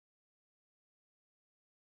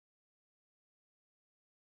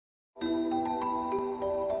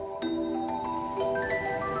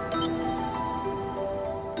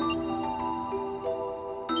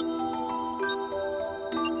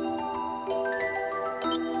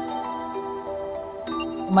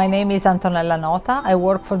My name is Antonella Nota. I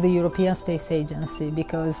work for the European Space Agency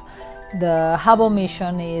because the Hubble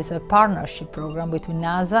mission is a partnership program between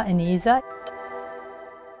NASA and ESA.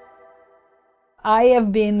 I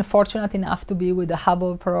have been fortunate enough to be with the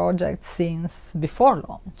Hubble project since before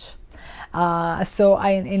launch.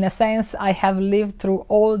 In a sense, I have lived through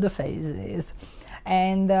all the phases.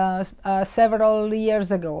 And several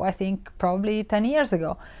years ago, I think probably 10 years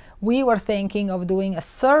ago, we were thinking of doing a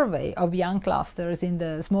survey of young clusters in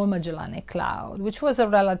the Small Magellanic Cloud, which was a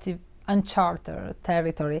relative uncharted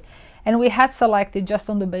territory. And we had selected, just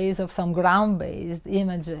on the basis of some ground-based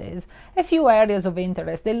images, a few areas of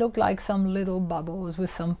interest. They looked like some little bubbles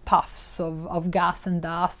with some puffs of gas and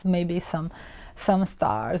dust, maybe some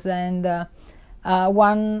stars. And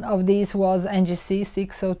one of these was NGC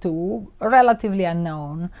 602, relatively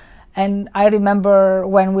unknown. And I remember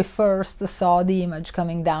when we first saw the image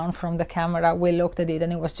coming down from the camera, we looked at it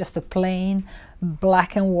and it was just a plain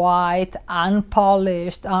black and white,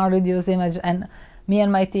 unpolished, unreduced image. And me and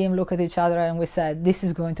my team looked at each other and we said, this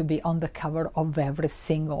is going to be on the cover of every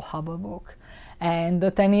single Hubble book. And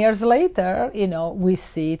 10 years later, we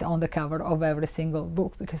see it on the cover of every single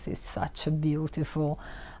book because it's such a beautiful,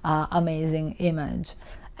 amazing image.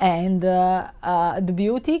 And the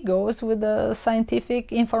beauty goes with the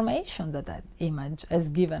scientific information that image has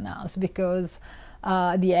given us, because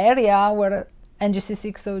the area where NGC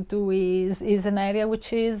 602 is an area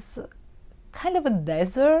which is kind of a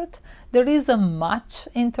desert. There isn't much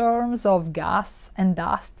in terms of gas and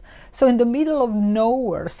dust. So in the middle of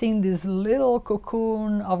nowhere, seeing this little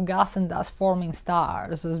cocoon of gas and dust forming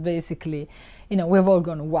stars is basically, we've all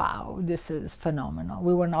gone, wow, this is phenomenal.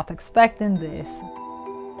 We were not expecting this.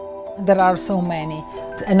 There are so many.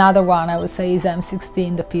 Another one I would say is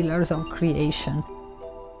M16, the Pillars of Creation.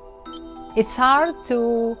 It's hard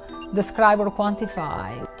to describe or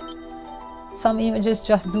quantify. Some images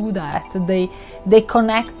just do that. They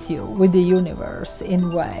connect you with the universe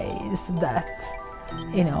in ways that,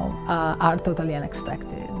 are totally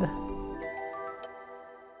unexpected.